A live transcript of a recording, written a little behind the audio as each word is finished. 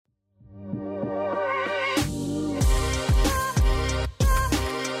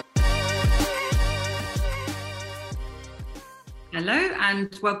Hello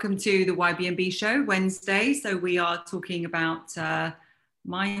and welcome to the MBE show Wednesday. So we are talking about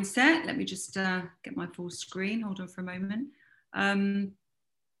mindset. Let me just get my full screen. Hold on for a moment.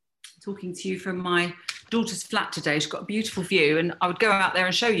 Talking to you from my daughter's flat today. She's got a beautiful view, and I would go out there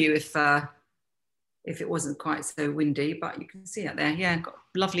and show you if it wasn't quite so windy. But you can see out there, yeah, got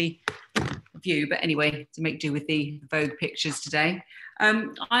a lovely view. But anyway, to make do with the Vogue pictures today.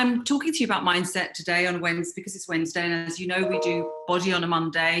 I'm talking to you about mindset today on Wednesday because it's Wednesday, and as you know, we do body on a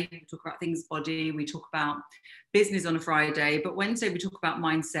Monday. We talk about things body. We talk about business on a Friday, but Wednesday we talk about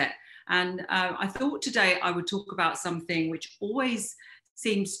mindset. And I thought today I would talk about something which always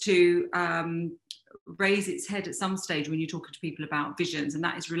seems to raise its head at some stage when you're talking to people about visions, and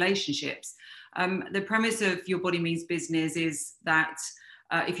that is relationships. The premise of Your Body Means Business is that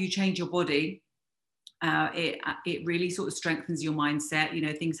if you change your body, it really sort of strengthens your mindset. You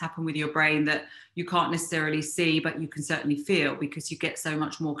know, things happen with your brain that you can't necessarily see, but you can certainly feel, because you get so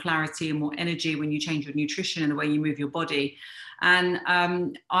much more clarity and more energy when you change your nutrition and the way you move your body. And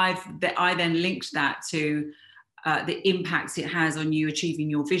I then linked that to the impacts it has on you achieving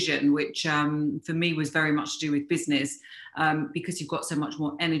your vision, which for me was very much to do with business, because you've got so much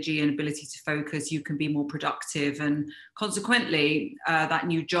more energy and ability to focus, you can be more productive, and consequently that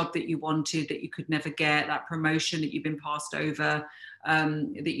new job that you wanted that you could never get, that promotion that you've been passed over,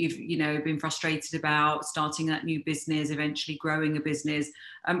 that you've been frustrated about, starting that new business, eventually growing a business.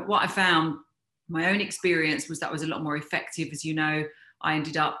 What I found, my own experience, was that was a lot more effective. As you know, I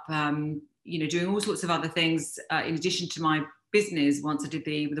ended up doing all sorts of other things in addition to my business once I did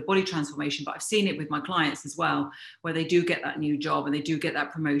the body transformation, but I've seen it with my clients as well, where they do get that new job and they do get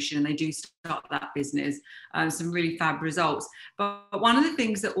that promotion and they do start that business, some really fab results. But one of the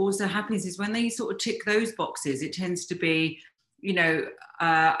things that also happens is when they sort of tick those boxes, it tends to be,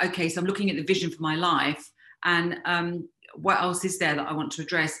 okay, so I'm looking at the vision for my life, and what else is there that I want to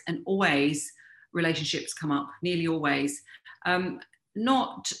address? And always relationships come up, nearly always.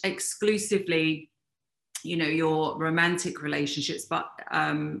 Not exclusively, your romantic relationships, but,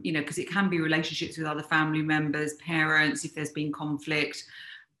 because it can be relationships with other family members, parents, if there's been conflict,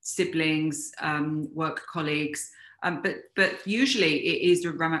 siblings, work colleagues, but usually it is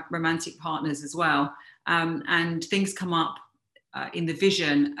romantic partners as well. And things come up in the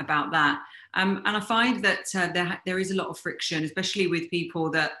vision about that. And I find that there is a lot of friction, especially with people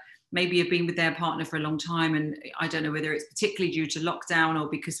that maybe have been with their partner for a long time. And I don't know whether it's particularly due to lockdown or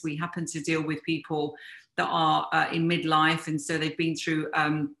because we happen to deal with people that are in midlife. And so they've been through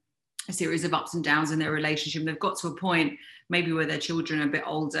a series of ups and downs in their relationship. And they've got to a point maybe where their children are a bit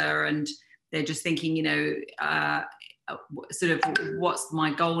older and they're just thinking, sort of what's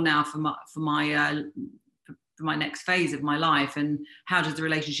my goal now for my next phase of my life, and how does the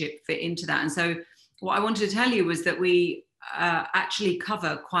relationship fit into that? And so what I wanted to tell you was that we actually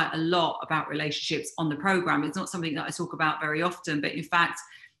cover quite a lot about relationships on the program. It's not something that I talk about very often, but in fact,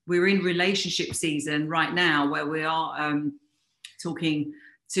 we're in relationship season right now, where we are talking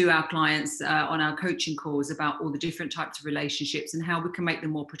to our clients on our coaching calls about all the different types of relationships and how we can make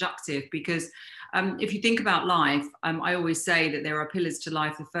them more productive. Because if you think about life, I always say that there are pillars to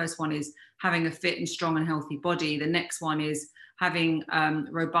life. The first one is having a fit and strong and healthy body. The next one is having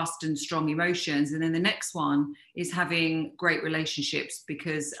robust and strong emotions. And then the next one is having great relationships,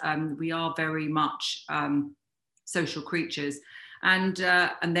 because we are very much social creatures. And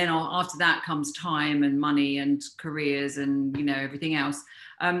then after that comes time and money and careers and, everything else.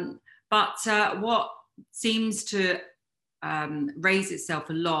 But what seems to raise itself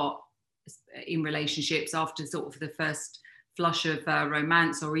a lot in relationships after sort of the first flush of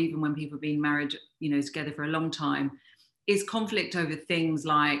romance, or even when people have been married, together for a long time, is conflict over things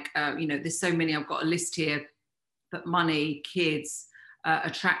like, there's so many, I've got a list here, but money, kids,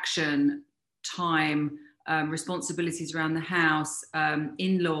 attraction, time, responsibilities around the house,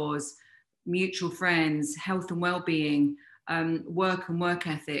 in-laws, mutual friends, health and well-being, work and work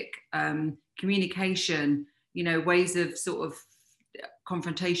ethic, communication, ways of sort of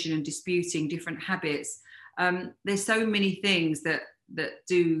confrontation and disputing, different habits. There's so many things that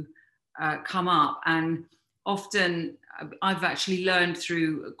do come up, and often I've actually learned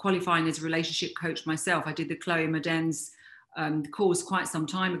through qualifying as a relationship coach myself. I did the Chloe Moden's course quite some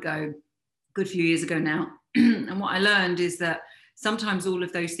time ago, a good few years ago now. And what I learned is that sometimes all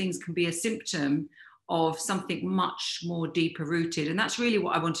of those things can be a symptom of something much more deeper rooted. And that's really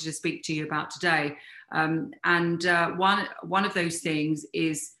what I wanted to speak to you about today. One of those things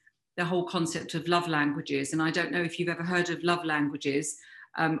is the whole concept of love languages. And I don't know if you've ever heard of love languages,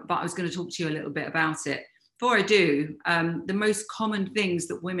 but I was going to talk to you a little bit about it. Before I do, the most common things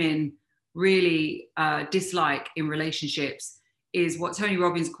that women really dislike in relationships is what Tony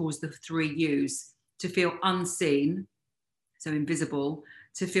Robbins calls the 3 U's: to feel unseen, so invisible,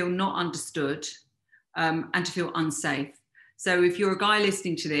 to feel not understood, and to feel unsafe. So if you're a guy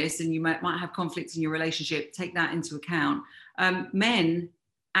listening to this and you might have conflicts in your relationship, take that into account. Men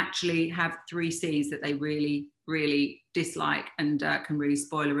actually have 3 C's that they really, really dislike and can really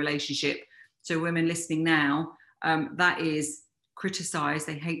spoil a relationship. So women listening now, that is criticized.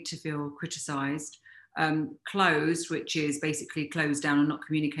 They hate to feel criticized. Closed, which is basically closed down and not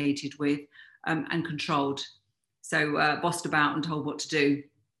communicated with, and controlled. So bossed about and told what to do.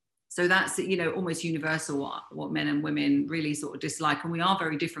 So that's, you know, almost universal what men and women really sort of dislike. And we are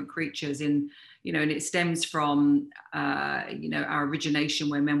very different creatures in, you know, and it stems from, you know, our origination,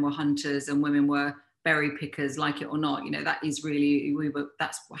 where men were hunters and women were berry pickers, like it or not. You know, that is really,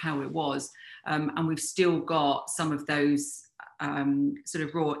 that's how it was. And we've still got some of those sort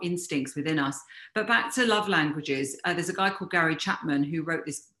of raw instincts within us. But back to love languages, there's a guy called Gary Chapman who wrote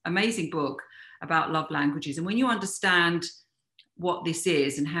this amazing book about love languages. And when you understand what this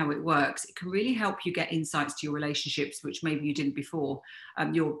is and how it works, it can really help you get insights to your relationships, which maybe you didn't before,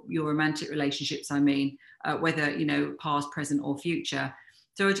 your romantic relationships, I mean, whether, you know, past, present or future.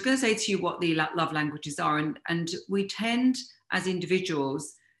 So I was going to say to you what the love languages are, and we tend as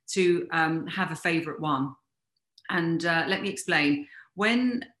individuals to have a favorite one. And let me explain.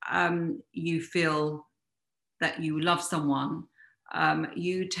 When you feel that you love someone,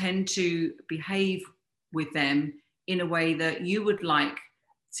 you tend to behave with them in a way that you would like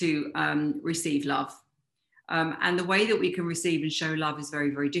to receive love. And the way that we can receive and show love is very,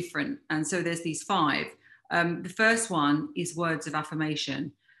 very different. And so there's these 5. The first one is words of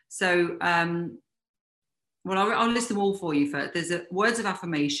affirmation. So, well, I'll list them all for you first. There's words of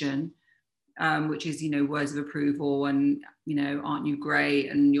affirmation, which is, you know, words of approval and, you know, aren't you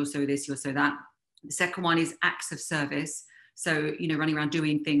great? And you're so this, you're so that. The second one is acts of service. So, you know, running around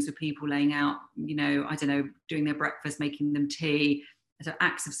doing things with people, laying out, you know, I don't know, doing their breakfast, making them tea. So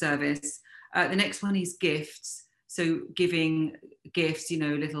acts of service. The next one is gifts. So giving gifts, you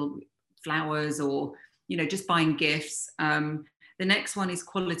know, little flowers or, you know, just buying gifts. The next one is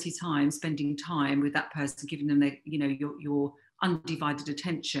quality time, spending time with that person, giving them their, you know, your undivided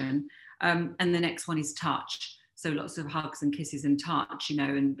attention. And the next one is touch. So lots of hugs and kisses and touch, you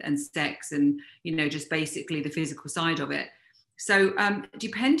know, and sex and, you know, just basically the physical side of it. So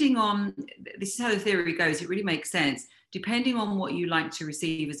depending on, this is how the theory goes, it really makes sense. Depending on what you like to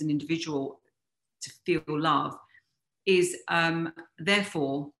receive as an individual to feel love is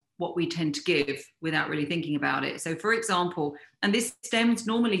therefore what we tend to give without really thinking about it. So for example, and this stems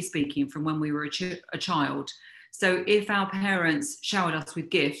normally speaking from when we were a child. So if our parents showered us with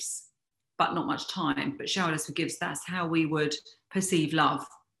gifts, but not much time, but showered us with gifts, that's how we would perceive love.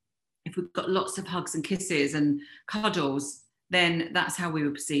 If we've got lots of hugs and kisses and cuddles, then that's how we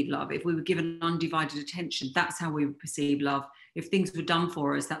would perceive love. If we were given undivided attention, that's how we would perceive love. If things were done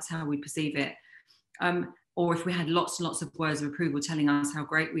for us, that's how we perceive it. Or if we had lots and lots of words of approval telling us how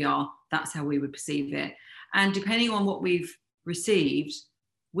great we are, that's how we would perceive it. And depending on what we've received,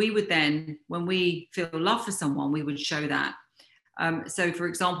 we would then, when we feel love for someone, we would show that. So for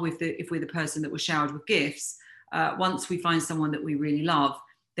example, if we're the person that was showered with gifts, once we find someone that we really love,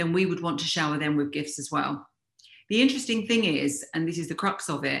 then we would want to shower them with gifts as well. The interesting thing is, and this is the crux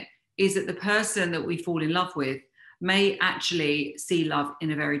of it, is that the person that we fall in love with may actually see love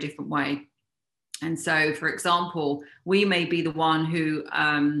in a very different way. And so, for example, we may be the one who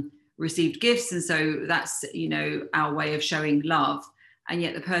received gifts, and so that's, you know, our way of showing love. And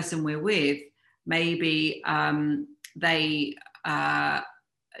yet the person we're with, maybe they,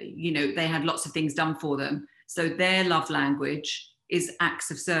 you know, they had lots of things done for them. So their love language is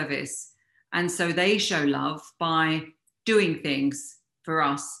acts of service. And so they show love by doing things for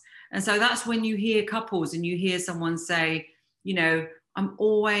us. And so that's when you hear couples and you hear someone say, you know, I'm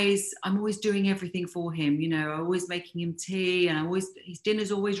always doing everything for him. You know, I'm always making him tea and his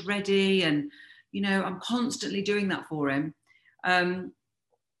dinner's always ready. And, you know, I'm constantly doing that for him.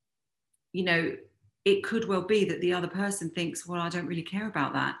 You know, it could well be that the other person thinks, well, I don't really care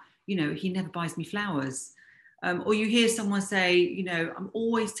about that. You know, he never buys me flowers. Or you hear someone say, you know, I'm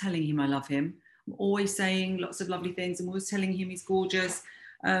always telling him I love him. I'm always saying lots of lovely things. I'm always telling him he's gorgeous.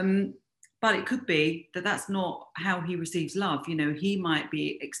 But it could be that that's not how he receives love. You know, he might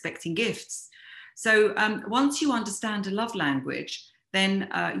be expecting gifts. So once you understand a love language, then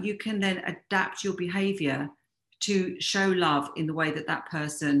you can then adapt your behavior to show love in the way that that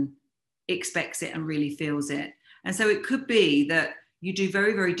person expects it and really feels it. And so it could be that you do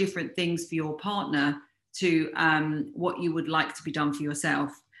very, very different things for your partner to what you would like to be done for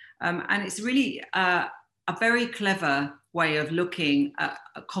yourself. And it's really a very clever way of looking at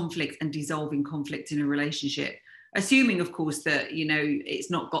conflict and dissolving conflict in a relationship. Assuming, of course, that, you know,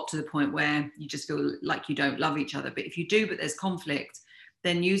 it's not got to the point where you just feel like you don't love each other. But if you do, but there's conflict,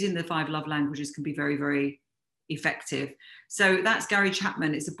 then using the 5 love languages can be very, very effective. So that's Gary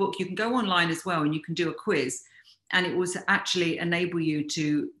Chapman. It's a book. You can go online as well and you can do a quiz, and it will actually enable you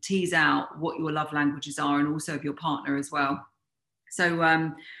to tease out what your love languages are, and also of your partner as well.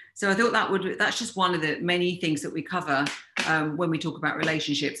 So so I thought that's just one of the many things that we cover when we talk about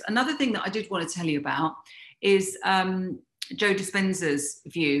relationships. Another thing that I did want to tell you about is Joe Dispenza's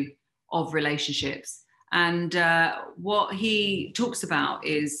view of relationships. And what he talks about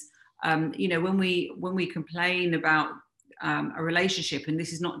is, you know, when we complain about a relationship, and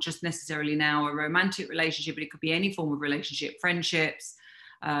this is not just necessarily now a romantic relationship, but it could be any form of relationship, friendships,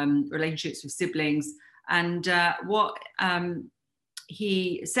 relationships with siblings. And what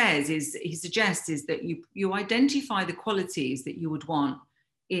he says is, he suggests is that you identify the qualities that you would want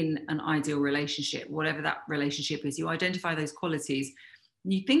in an ideal relationship, whatever that relationship is. You identify those qualities,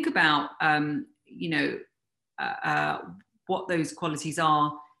 and you think about, you know, what those qualities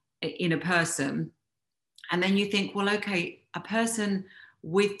are in a person. And then you think, well, okay, a person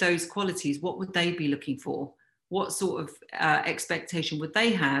with those qualities, what would they be looking for? What sort of expectation would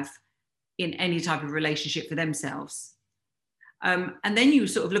they have in any type of relationship for themselves? And then you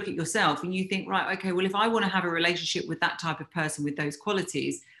sort of look at yourself and you think, right, okay, well, if I want to have a relationship with that type of person with those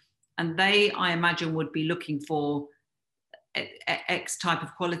qualities, and they, I imagine, would be looking for X type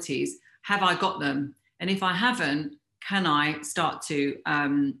of qualities, have I got them? And if I haven't, can I start to,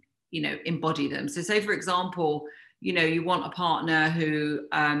 you know, embody them? So say, for example, you know, you want a partner who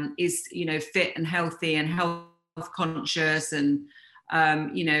is, you know, fit and healthy and health conscious and,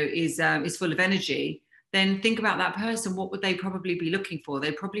 you know, is full of energy. Then think about that person. What would they probably be looking for?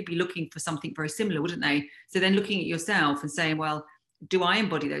 They'd probably be looking for something very similar, wouldn't they? So then looking at yourself and saying, well, do I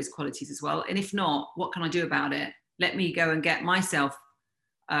embody those qualities as well? And if not, what can I do about it? Let me go and get myself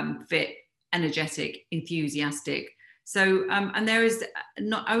fit, energetic, enthusiastic. So, and there is,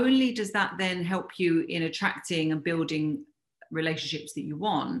 not only does that then help you in attracting and building relationships that you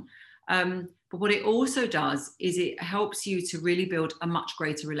want, but what it also does is it helps you to really build a much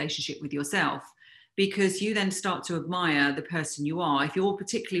greater relationship with yourself, because you then start to admire the person you are. If you're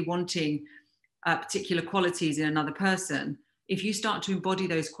particularly wanting particular qualities in another person, if you start to embody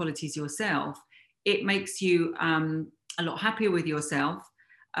those qualities yourself, it makes you a lot happier with yourself,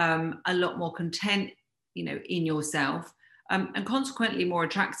 a lot more content, you know, in yourself, and consequently more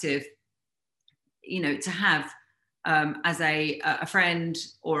attractive, you know, to have as a friend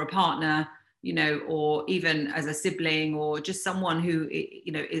or a partner, you know, or even as a sibling, or just someone who,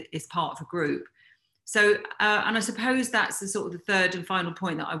 you know, is part of a group. So, and I suppose that's the sort of the third and final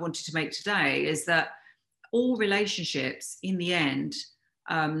point that I wanted to make today, is that all relationships in the end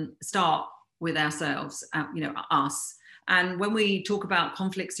start with ourselves, you know, us. And when we talk about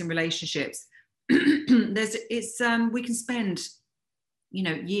conflicts in relationships, we can spend, you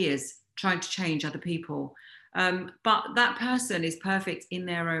know, years trying to change other people, but that person is perfect in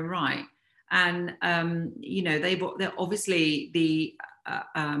their own right. And you know, they're obviously the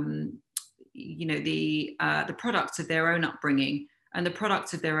you know, the products of their own upbringing and the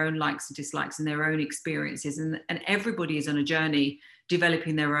products of their own likes and dislikes and their own experiences, and everybody is on a journey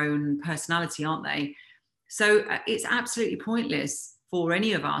developing their own personality, aren't they? So it's absolutely pointless for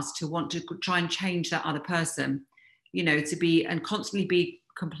any of us to want to try and change that other person, you know, to be and constantly be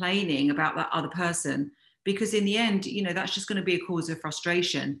complaining about that other person, because in the end, you know, that's just going to be a cause of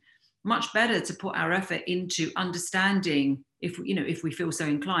frustration. Much better to put our effort into understanding, if you know, if we feel so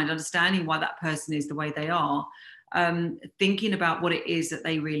inclined, understanding why that person is the way they are, thinking about what it is that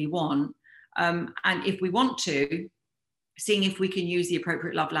they really want, and if we want to, seeing if we can use the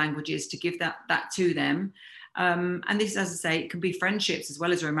appropriate love languages to give that to them. And this, as I say, it can be friendships as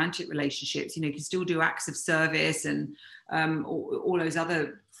well as romantic relationships. You know, you can still do acts of service and all those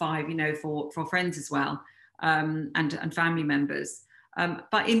other 5, you know, for friends as well, and family members.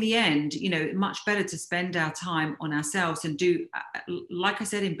 But in the end, you know, much better to spend our time on ourselves and do, like I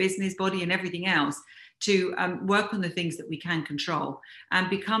said, in business, body and everything else, to work on the things that we can control and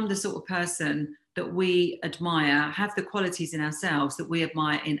become the sort of person that we admire, have the qualities in ourselves that we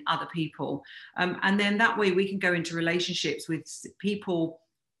admire in other people. And then that way we can go into relationships with people,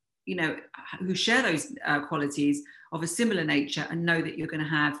 you know, who share those qualities of a similar nature, and know that you're going to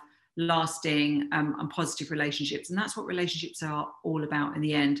have lasting and positive relationships. And that's what relationships are all about in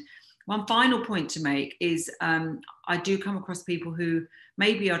the end. One final point to make is I do come across people who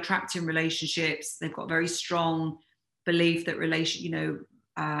maybe are trapped in relationships. They've got very strong belief that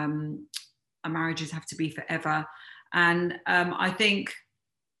marriages have to be forever. And I think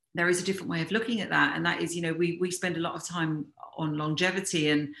there is a different way of looking at that. And that is, you know, we spend a lot of time on longevity,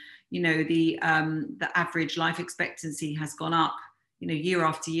 and, you know, the average life expectancy has gone up, you know, year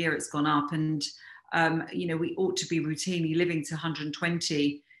after year it's gone up. And, you know, we ought to be routinely living to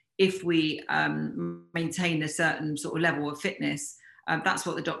 120 if we maintain a certain sort of level of fitness. That's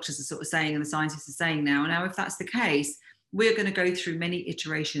what the doctors are sort of saying and the scientists are saying now. Now, if that's the case, we're going to go through many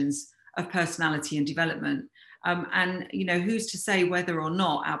iterations of personality and development. And, you know, who's to say whether or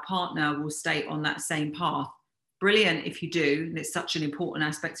not our partner will stay on that same path? Brilliant if you do, and it's such an important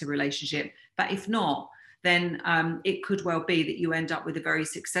aspect of relationship. But if not, then it could well be that you end up with a very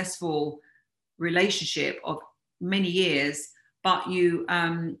successful relationship of many years, but you,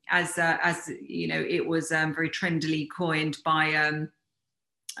 as you know, it was very trendily coined by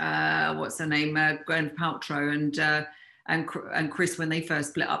what's her name, Gwyneth Paltrow and Chris, when they first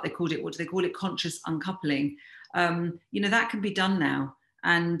split up, they called it, what do they call it, conscious uncoupling. You know, that can be done now,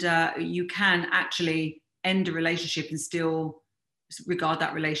 and you can actually end a relationship and still regard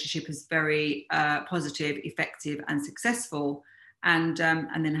that relationship as very positive, effective, and successful, and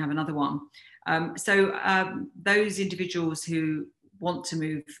then have another one. So those individuals who want to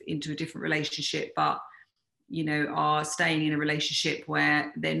move into a different relationship, but, you know, are staying in a relationship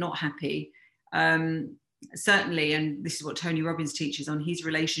where they're not happy, certainly, and this is what Tony Robbins teaches on his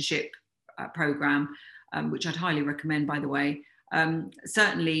relationship program, which I'd highly recommend, by the way.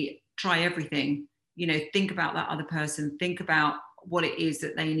 Certainly try everything, you know, think about that other person, think about what it is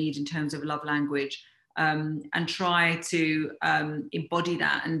that they need in terms of love language, and try to embody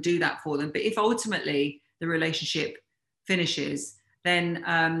that and do that for them. But if ultimately the relationship finishes, then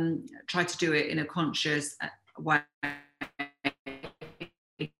try to do it in a conscious way,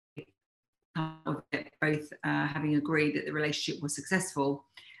 both having agreed that the relationship was successful,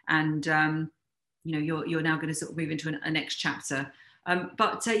 and you know, you're now going to sort of move into a next chapter.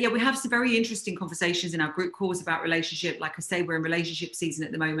 But yeah, we have some very interesting conversations in our group calls about relationship. Like I say, we're in relationship season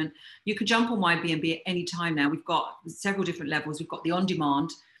at the moment. You can jump on my B&B at any time now. We've got several different levels. We've got the on-demand,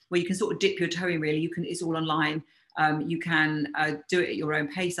 where you can sort of dip your toe in, really. You can, it's all online. You can do it at your own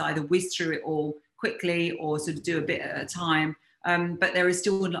pace, either whiz through it all quickly or sort of do a bit at a time. But there is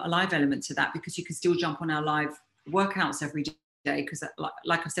still a live element to that, because you can still jump on our live workouts every day, because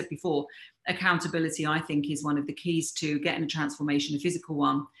like I said before, accountability, I think, is one of the keys to getting a transformation, a physical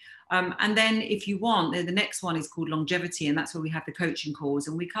one. And then if you want, the next one is called longevity, and that's where we have the coaching calls,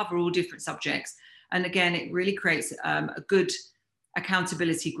 and we cover all different subjects. And again, it really creates a good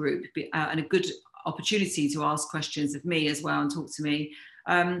accountability group, and a good opportunity to ask questions of me as well and talk to me.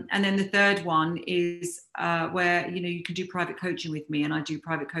 And then the third one is where, you know, you can do private coaching with me, and I do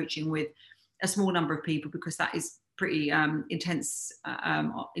private coaching with a small number of people, because that is pretty intense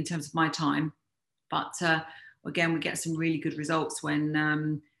in terms of my time. But again, we get some really good results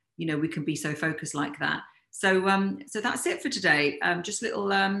when you know, we can be so focused like that. So so that's it for today. Just a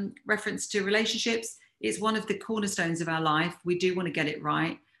little reference to relationships. It's one of the cornerstones of our life. We do want to get it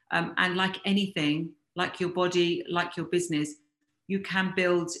right, and like anything, like your body, like your business, you can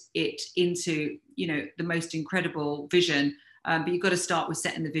build it into, you know, the most incredible vision, but you've got to start with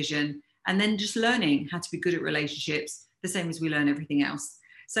setting the vision, and then just learning how to be good at relationships, the same as we learn everything else.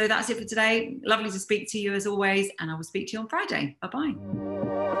 So that's it for today. Lovely to speak to you as always, and I will speak to you on Friday.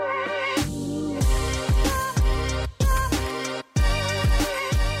 Bye-bye.